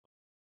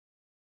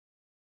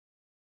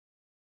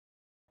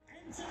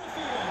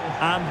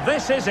And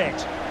this is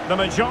it. The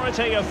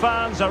majority of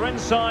fans are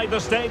inside the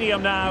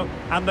stadium now,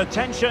 and the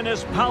tension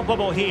is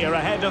palpable here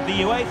ahead of the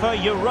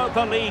UEFA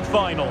Europa League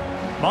final.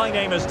 My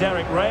name is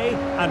Derek Ray,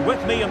 and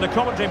with me in the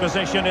commentary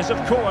position is, of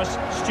course,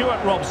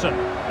 Stuart Robson.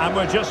 And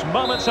we're just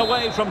moments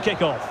away from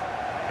kickoff.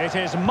 It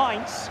is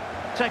Mainz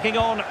taking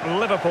on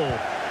Liverpool.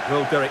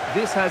 Well, Derek,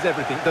 this has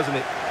everything, doesn't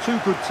it? Two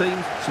good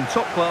teams, some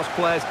top-class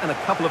players, and a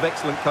couple of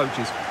excellent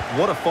coaches.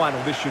 What a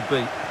final this should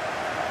be.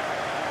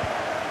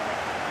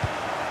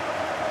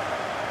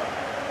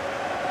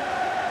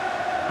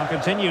 And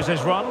continues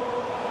his run.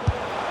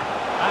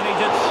 And he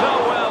did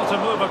so well to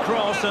move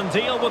across and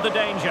deal with the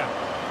danger.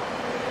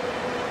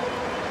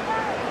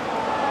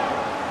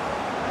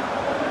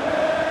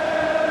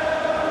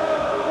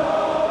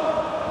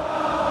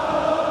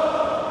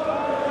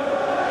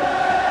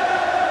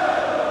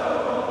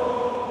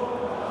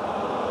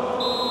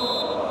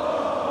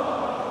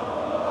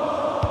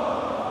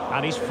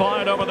 And he's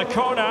fired over the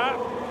corner.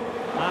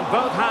 And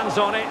both hands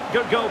on it.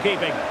 Good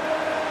goalkeeping.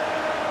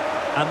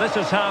 And this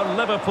is how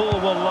Liverpool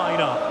will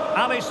line up.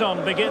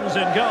 Alisson begins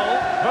in goal.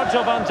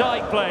 Virgil van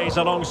Dijk plays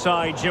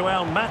alongside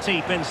Joel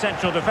Matip in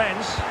central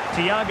defence.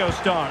 Thiago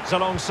starts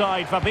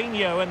alongside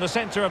Fabinho in the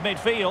centre of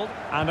midfield.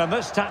 And in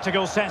this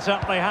tactical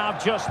setup, they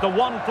have just the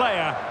one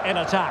player in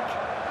attack.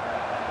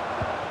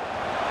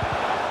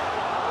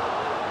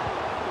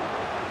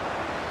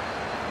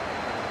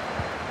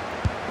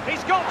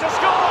 He's got to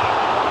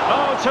score!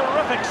 Oh,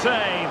 terrific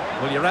save.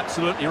 Well, you're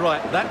absolutely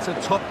right. That's a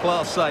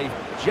top-class save.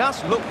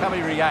 Just look how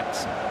he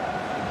reacts.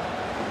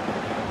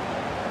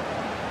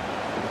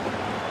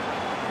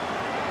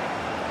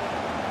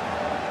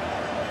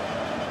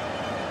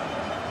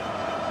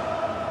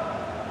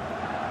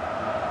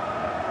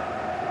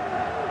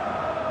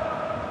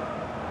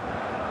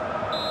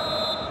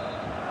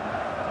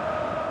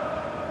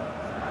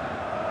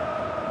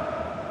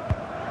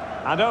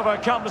 And over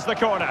comes the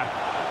corner.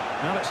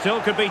 Well, it still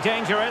could be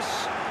dangerous.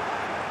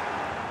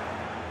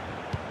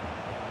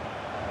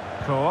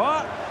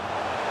 Core.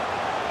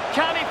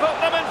 Can he put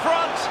them in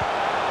front?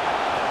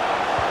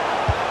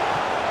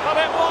 Well,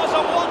 it was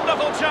a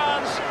wonderful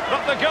chance,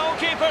 but the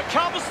goalkeeper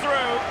comes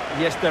through.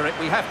 Yes, Derek,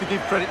 we have to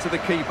give credit to the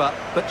keeper,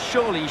 but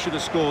surely he should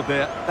have scored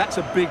there. That's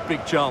a big,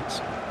 big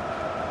chance.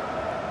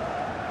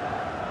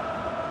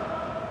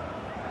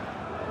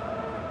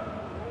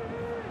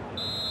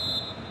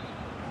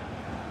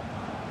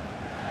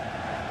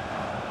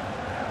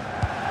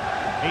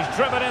 He's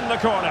driven in the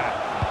corner,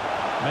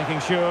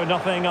 making sure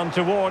nothing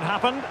untoward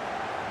happened.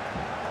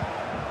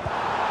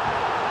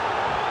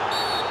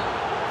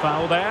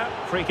 Foul there,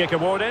 free kick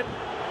awarded.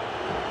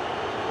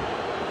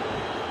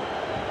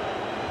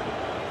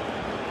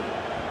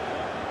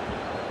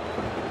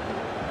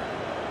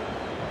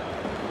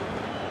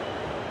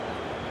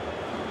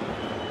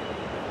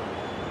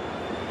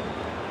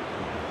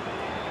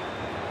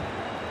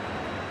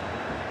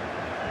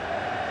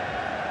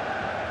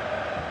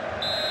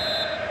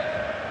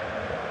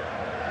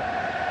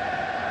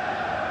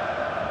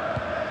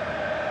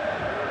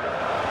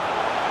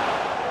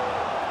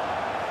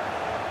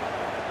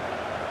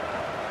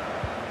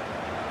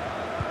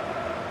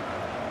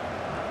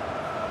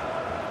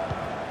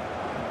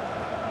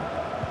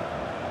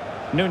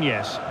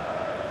 Nunez.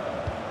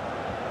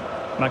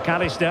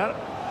 McAllister.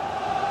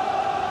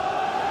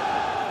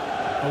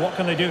 Well, what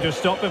can they do to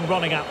stop him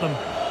running at them?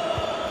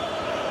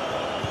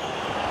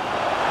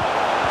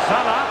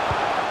 Salah.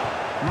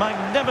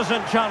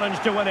 Magnificent challenge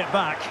to win it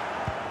back.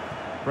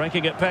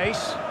 Breaking at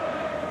pace.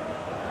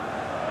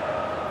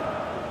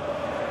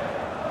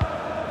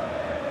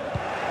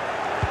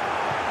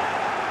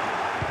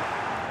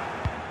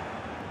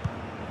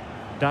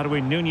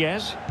 Darwin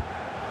Nunez.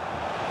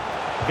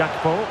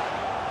 Gakpo.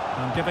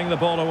 And giving the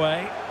ball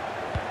away.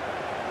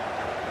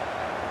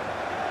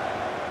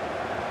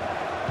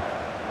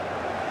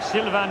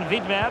 Sylvain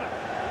Widmer.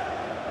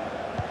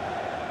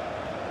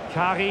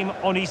 Karim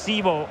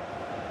Onisivo.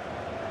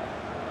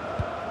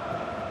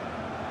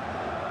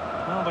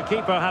 Well, the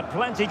keeper had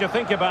plenty to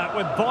think about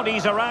with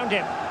bodies around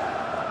him.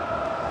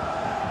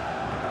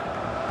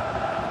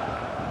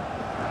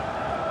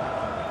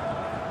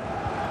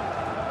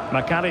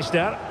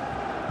 McAllister.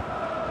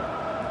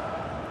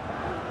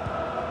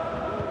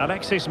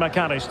 Alexis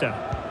McAllister.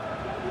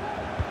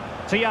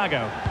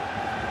 Thiago.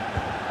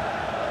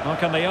 Well,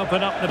 can they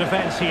open up the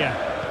defence here?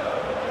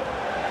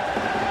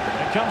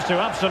 It comes to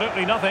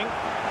absolutely nothing.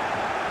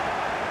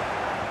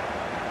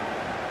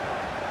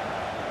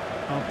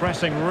 Well,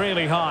 pressing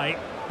really high.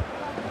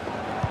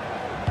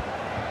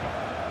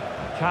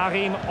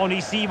 Karim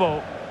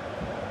Onisivo.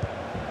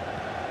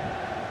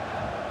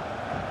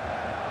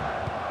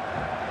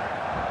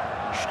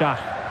 Stach.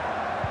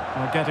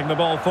 Well, getting the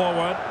ball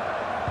forward.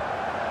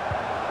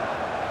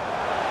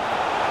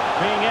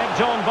 Being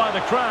egged on by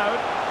the crowd.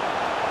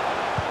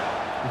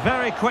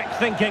 Very quick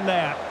thinking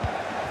there.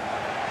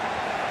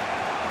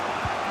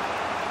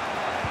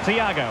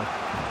 Thiago.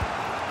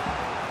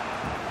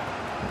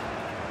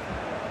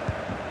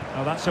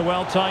 Oh, that's a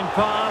well-timed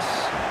pass.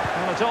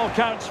 Well, it all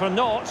counts for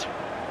naught.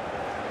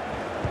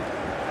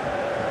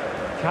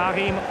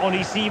 Karim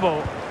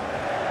Onisivo.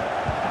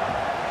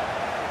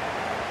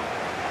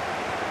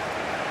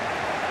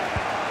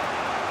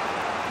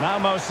 Now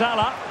Mo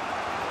Salah.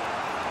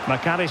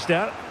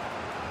 McAllister.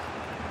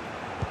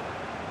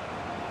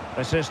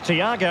 This is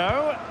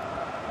Thiago.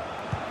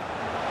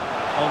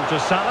 On to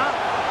Salah.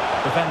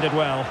 Defended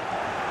well.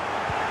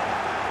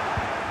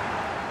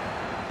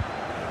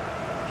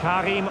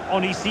 Karim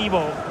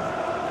Onisivo.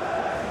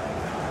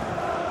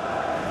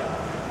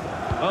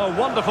 Oh,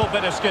 wonderful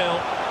bit of skill.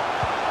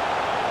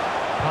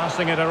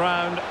 Passing it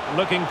around,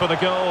 looking for the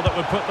goal that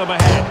would put them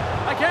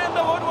ahead. Again,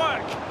 the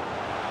woodwork.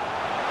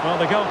 Well,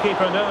 the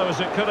goalkeeper knows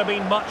it could have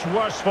been much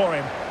worse for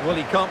him. Well,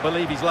 he can't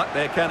believe his luck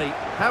there, can he?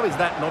 How is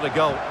that not a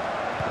goal?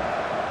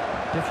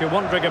 If you're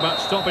wondering about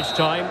stoppage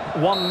time,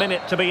 1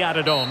 minute to be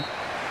added on.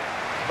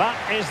 That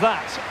is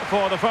that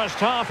for the first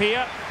half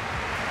here.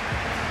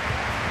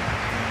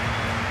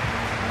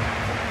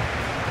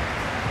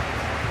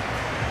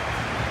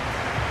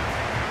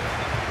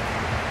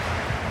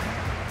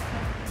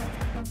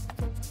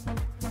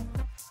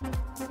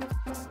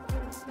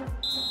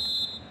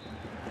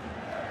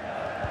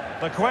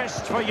 The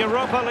quest for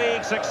Europa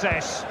League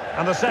success,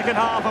 and the second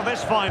half of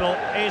this final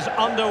is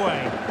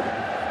underway.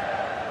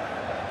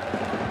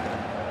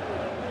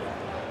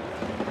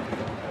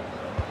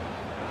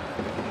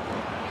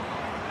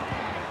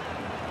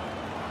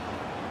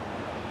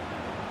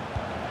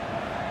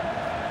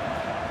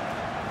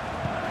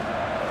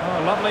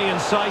 Oh, lovely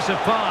incisive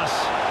pass.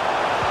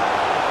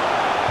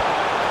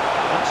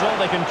 That's all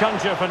they can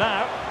conjure for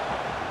now.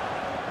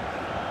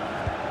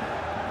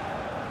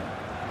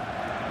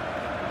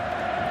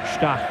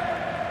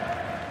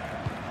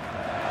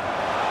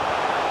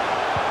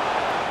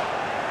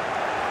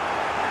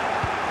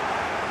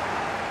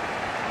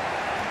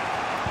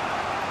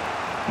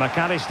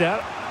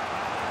 McAllister.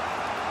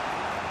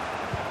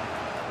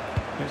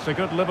 It's a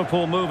good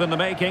Liverpool move in the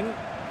making.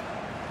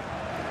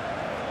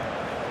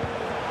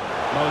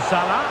 Mo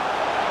Salah.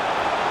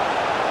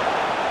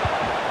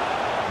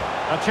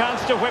 A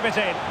chance to whip it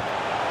in.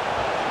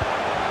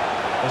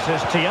 This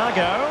is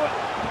Thiago.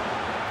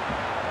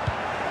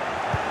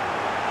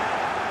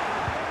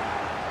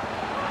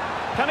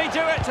 Can he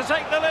do it to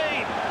take the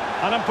lead?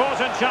 An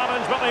important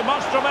challenge, but they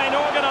must remain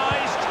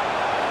organised.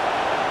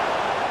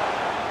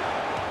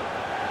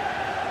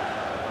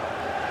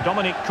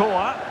 Dominic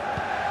Koa.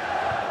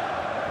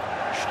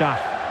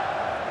 Stach.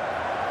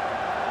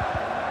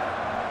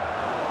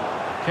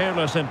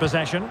 Careless in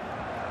possession.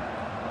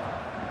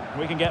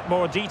 We can get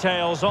more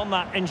details on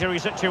that injury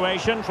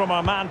situation from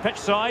our man pitch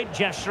side,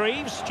 Jeff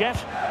Shreves.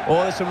 Jeff?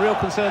 Oh, there's some real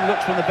concerned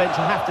looks from the bench,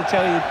 I have to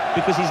tell you,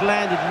 because he's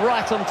landed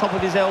right on top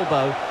of his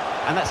elbow,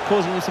 and that's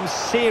causing him some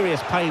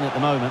serious pain at the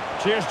moment.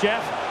 Cheers,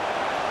 Jeff.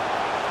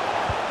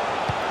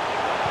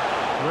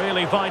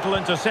 Really vital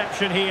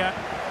interception here.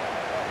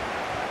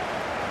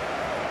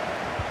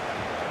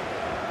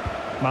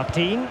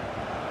 Martin.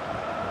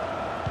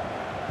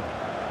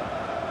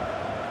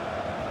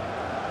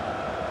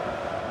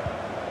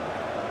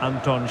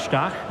 Anton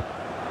Stach.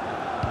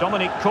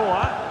 Dominic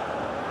Koa.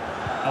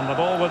 And the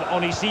ball with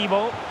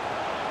Onisivo.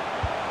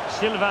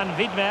 Sylvain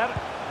Widmer.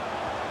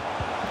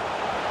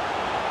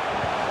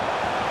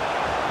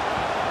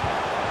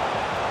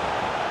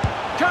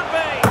 Could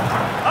be!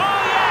 Oh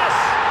yes!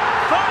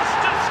 First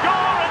to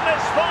score in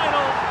this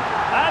final.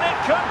 And it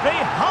could be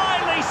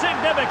highly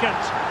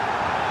significant.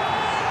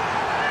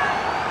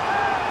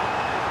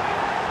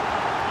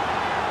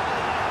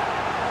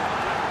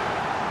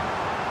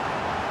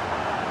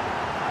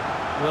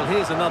 Well,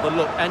 here's another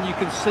look, and you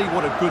can see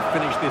what a good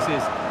finish this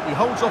is. He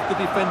holds off the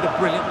defender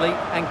brilliantly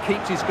and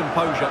keeps his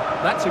composure.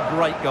 That's a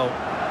great goal.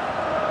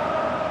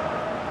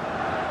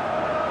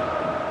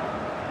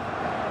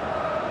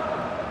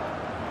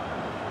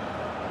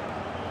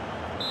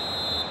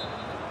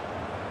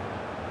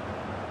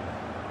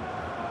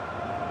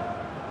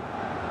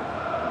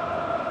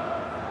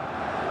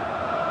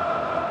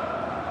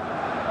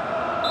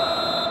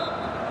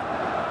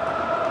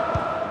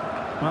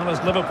 Well,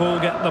 as Liverpool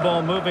get the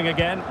ball moving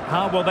again,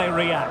 how will they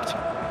react?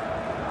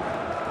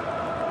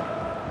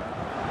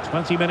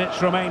 20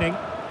 minutes remaining.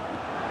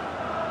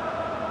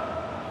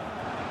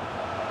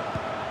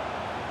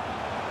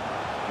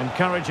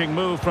 Encouraging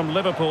move from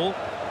Liverpool.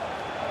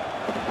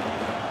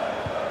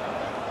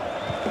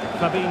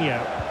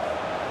 Fabinho.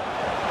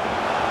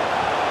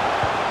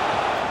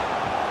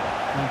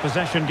 And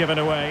possession given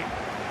away.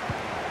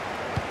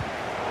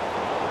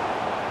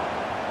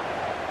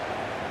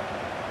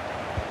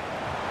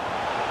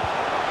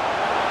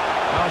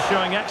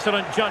 Showing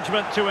excellent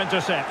judgment to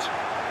intercept.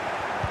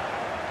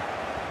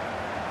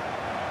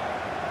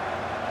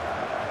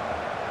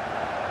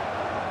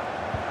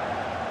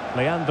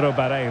 Leandro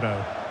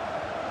Barreiro.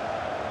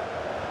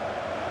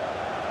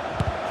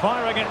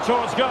 Firing it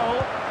towards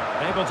goal.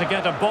 Able to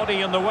get a body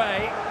in the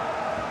way.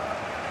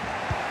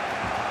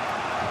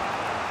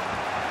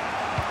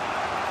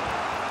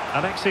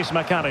 Alexis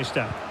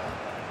McAllister.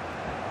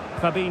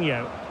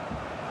 Fabinho.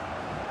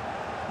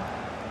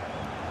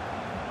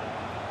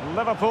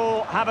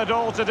 Liverpool have it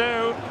all to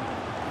do.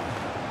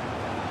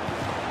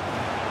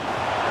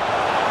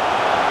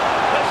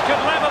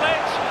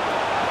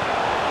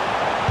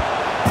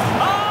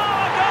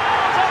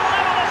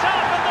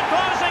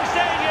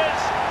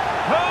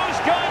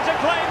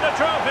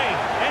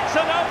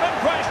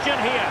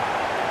 here.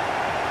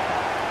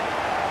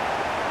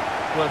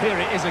 Well, here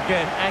it is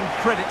again, and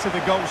credit to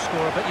the goal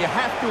scorer, but you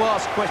have to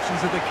ask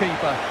questions of the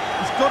keeper.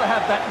 He's got to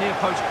have that near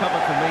post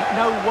cover for me.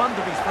 No wonder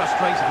he's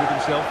frustrated with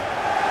himself.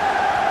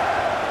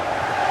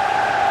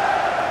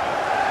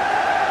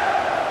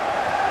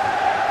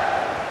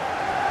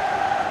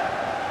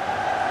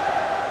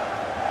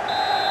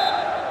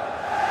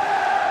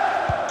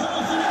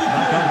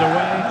 Back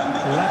underway,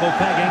 level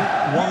pegging,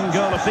 1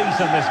 goal apiece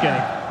in this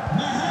game.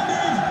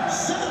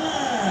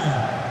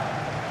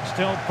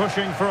 Still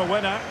pushing for a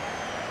winner.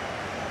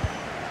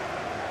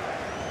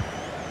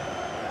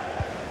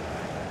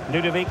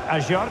 Ludovic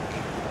Ajorc.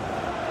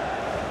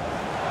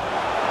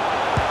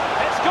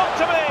 It's got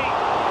to be!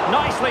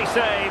 Nicely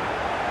saved.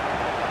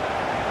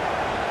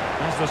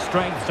 Has the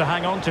strength to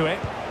hang on to it.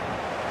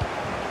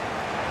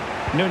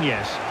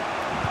 Nunez.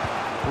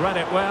 Read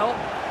it well.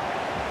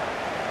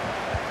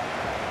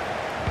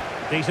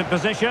 Decent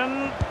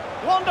position.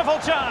 Wonderful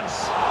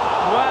chance.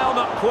 Well,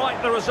 not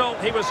quite the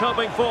result he was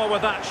hoping for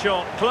with that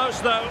shot. Close,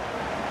 though.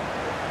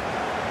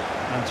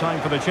 And time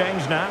for the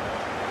change now.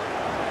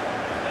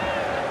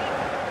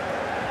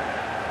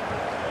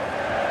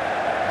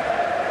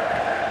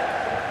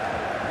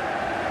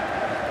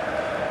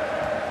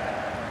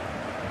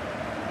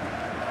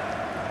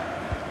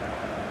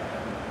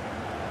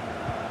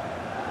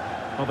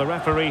 Well, the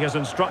referee has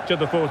instructed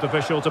the fourth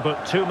official to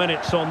put 2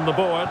 minutes on the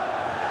board.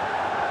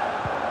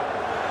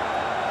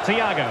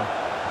 Thiago.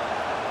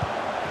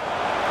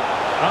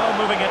 Oh,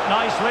 moving it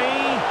nicely.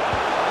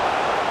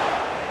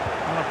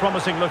 Well, a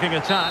promising looking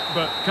attack,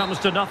 but comes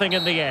to nothing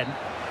in the end.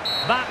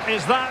 That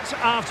is that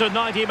after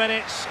 90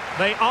 minutes.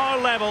 They are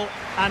level,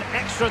 and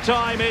extra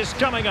time is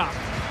coming up.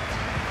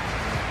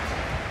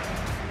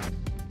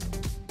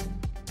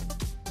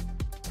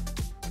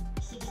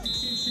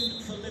 Substitution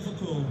for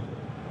Liverpool.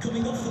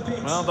 Coming off the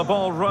pitch. Well, the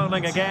ball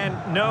rolling again,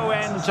 no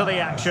end to the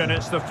action.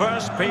 It's the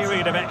first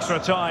period of extra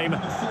time,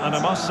 and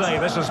I must say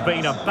this has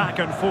been a back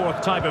and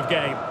forth type of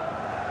game.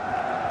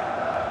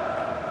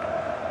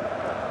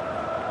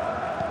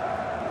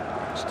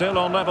 Still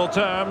on level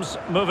terms,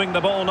 moving the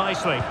ball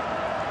nicely.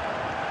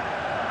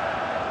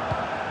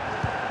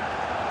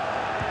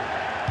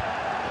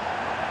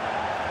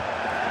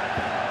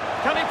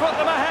 Can he put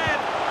them ahead?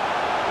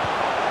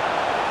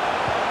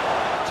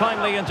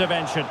 Timely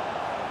intervention.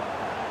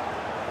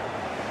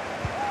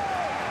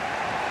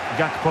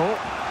 Gakpo.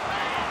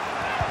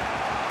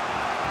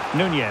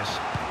 Nunez.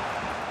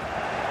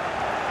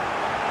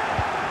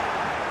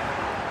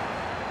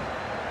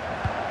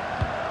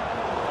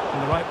 In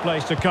the right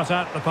place to cut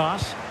out the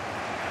pass.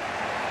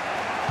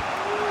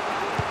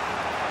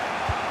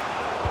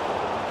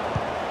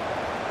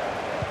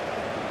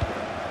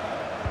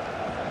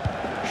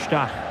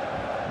 Stach.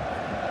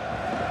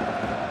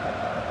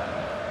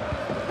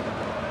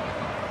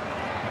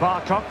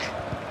 Barkok.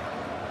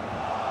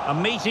 A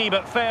meaty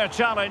but fair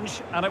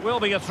challenge, and it will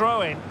be a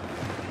throw-in.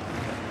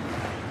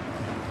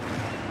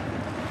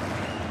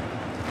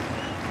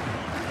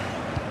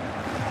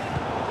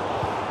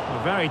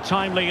 A very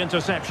timely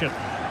interception.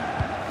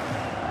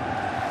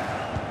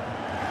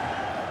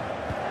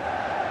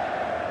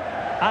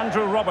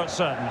 Andrew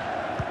Robertson.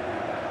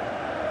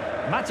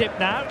 Matip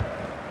now.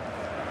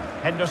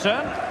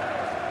 Henderson.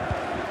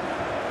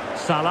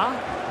 Salah.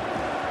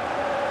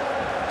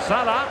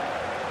 Salah.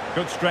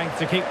 Good strength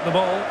to keep the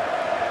ball.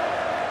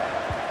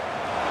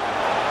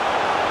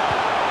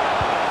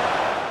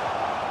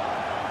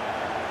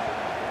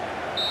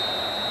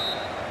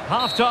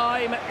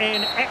 Half-time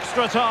in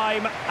extra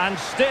time, and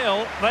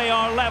still they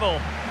are level.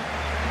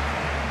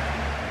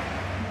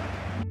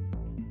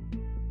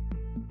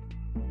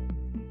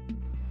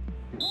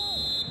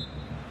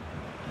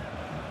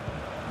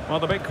 Well,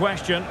 the big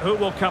question, who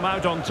will come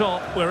out on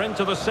top? We're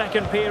into the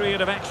second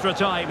period of extra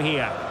time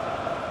here.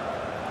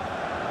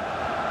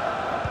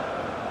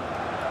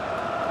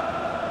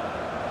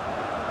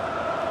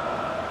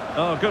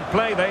 Oh, good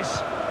play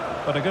this,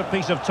 but a good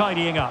piece of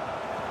tidying up.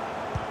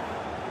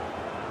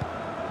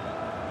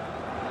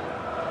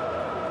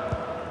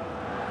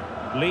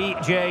 Lee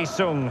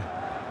Jae-sung.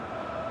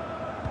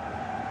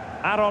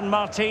 Aaron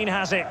Martin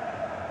has it.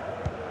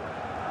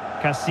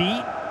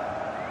 Cassie.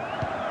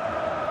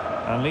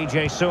 And Lee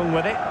Jae-sung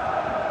with it.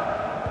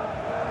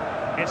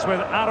 It's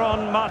with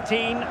Aaron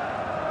Martin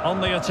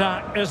on the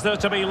attack. Is there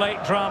to be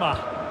late drama?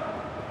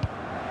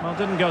 Well,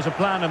 didn't go to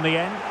plan in the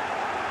end.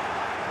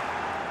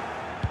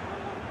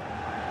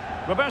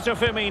 Roberto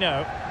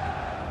Firmino.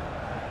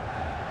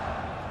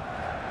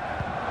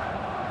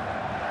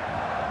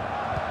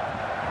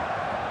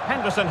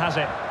 Henderson has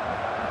it.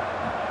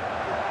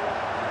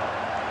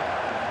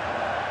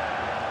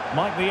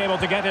 Might be able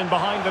to get in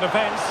behind the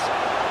defence.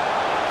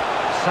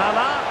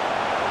 Salah.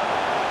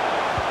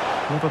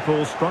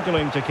 Liverpool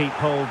struggling to keep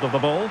hold of the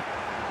ball.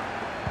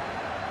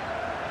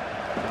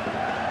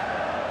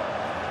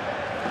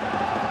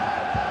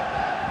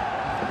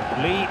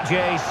 Lee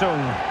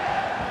Jae-sung.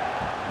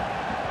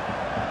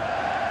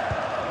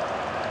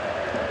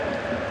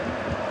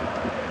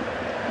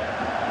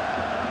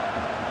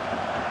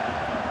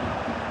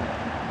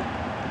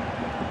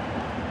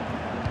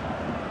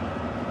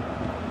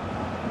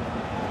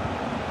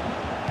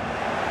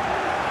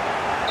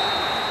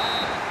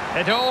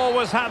 It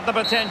always had the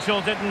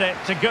potential, didn't it,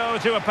 to go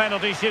to a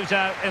penalty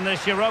shootout in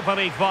this Europa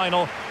League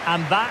final,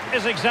 and that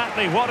is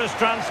exactly what has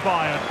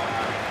transpired.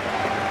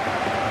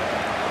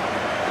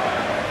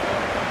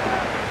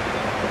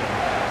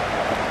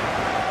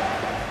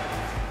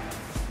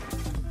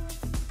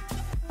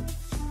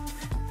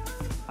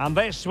 And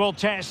this will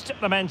test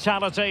the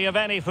mentality of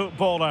any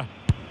footballer.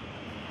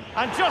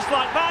 And just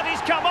like that,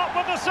 he's come up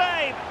with the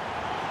save.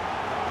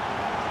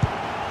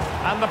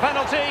 And the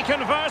penalty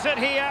converted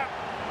here.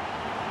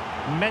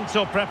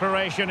 Mental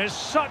preparation is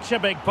such a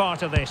big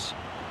part of this.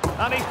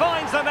 And he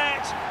finds the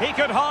net. He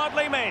could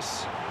hardly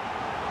miss.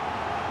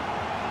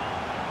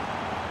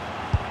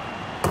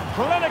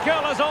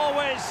 Clinical as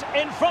always,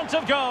 in front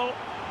of goal.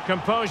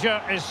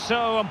 Composure is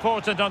so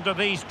important under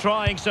these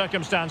trying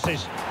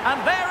circumstances. And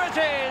there it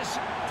is,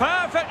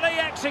 perfectly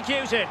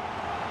executed.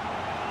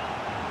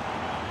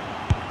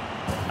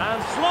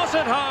 And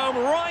slotted home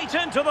right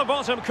into the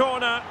bottom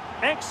corner.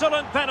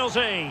 Excellent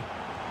penalty.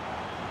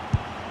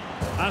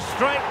 As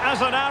straight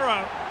as an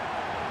arrow.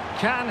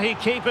 Can he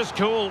keep his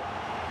cool?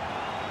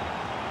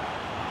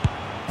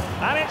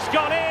 And it's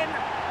gone in.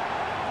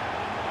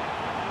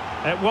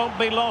 It won't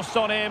be lost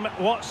on him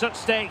what's at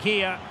stake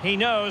here. He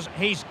knows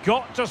he's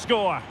got to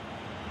score.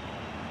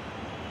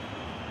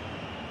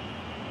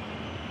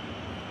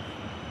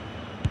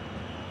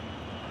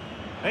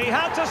 He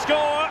had to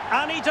score,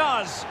 and he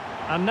does.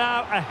 And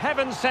now a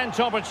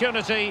heaven-sent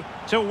opportunity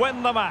to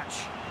win the match.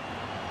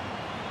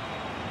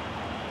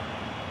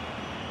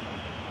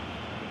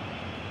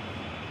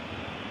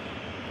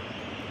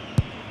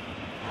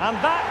 And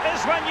that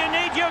is when you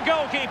need your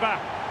goalkeeper.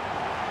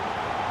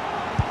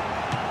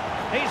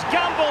 He's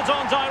gambled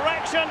on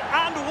direction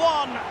and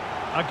won.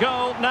 A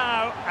goal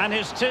now, and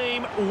his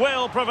team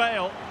will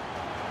prevail.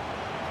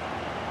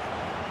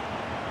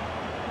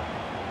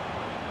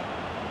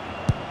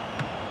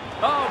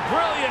 Oh,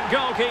 brilliant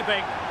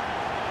goalkeeping.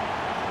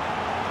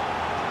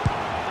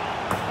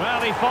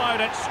 Well, he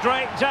fired it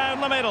straight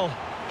down the middle.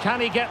 Can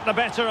he get the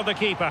better of the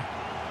keeper?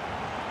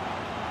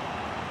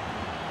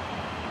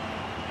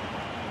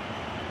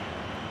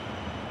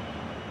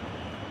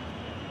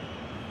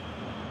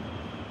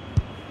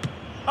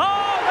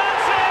 Oh,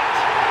 that's it!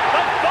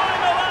 The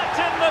final act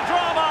in the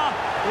drama.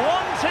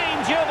 One team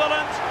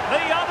jubilant,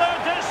 the other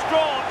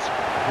distraught.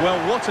 Well,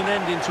 what an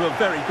ending to a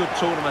very good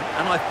tournament,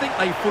 and I think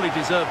they fully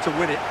deserve to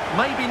win it.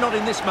 Maybe not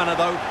in this manner,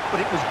 though, but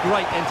it was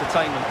great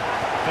entertainment.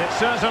 It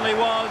certainly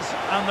was,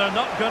 and they're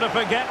not going to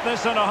forget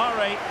this in a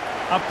hurry.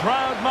 A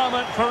proud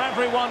moment for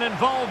everyone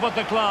involved with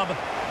the club,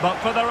 but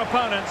for their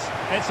opponents,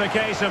 it's a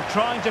case of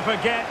trying to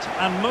forget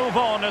and move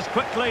on as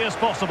quickly as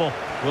possible.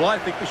 Well, I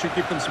think we should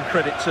give them some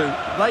credit too.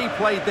 They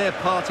played their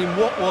part in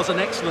what was an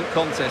excellent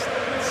contest.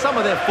 Some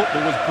of their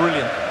football was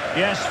brilliant.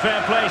 Yes,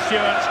 fair play,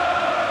 Stuart.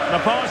 The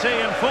party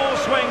in full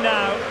swing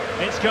now.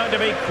 It's going to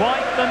be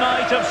quite the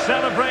night of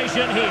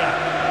celebration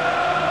here.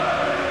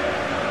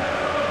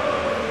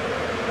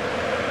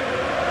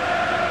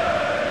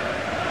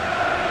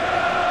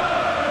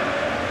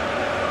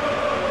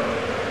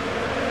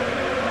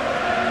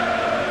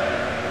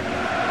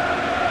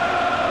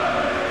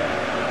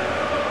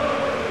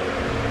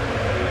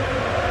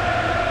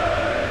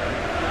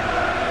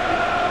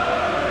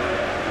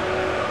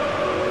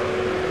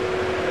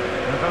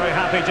 Very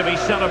happy to be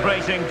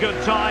celebrating good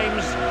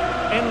times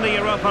in the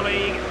Europa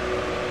League.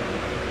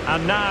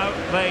 And now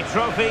the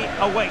trophy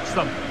awaits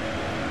them.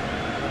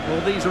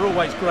 Well, these are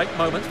always great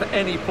moments for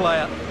any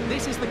player.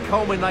 This is the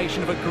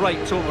culmination of a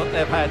great tournament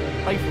they've had.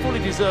 They fully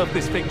deserve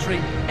this victory.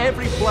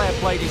 Every player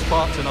played his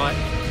part tonight.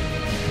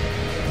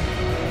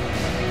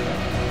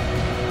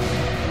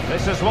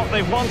 This is what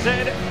they've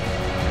wanted.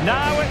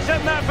 Now it's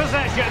in their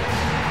possession.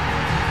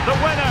 The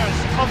winners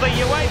of the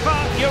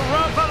UEFA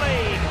Europa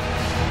League.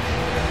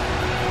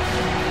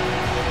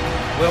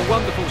 Well,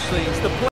 wonderful scenes. The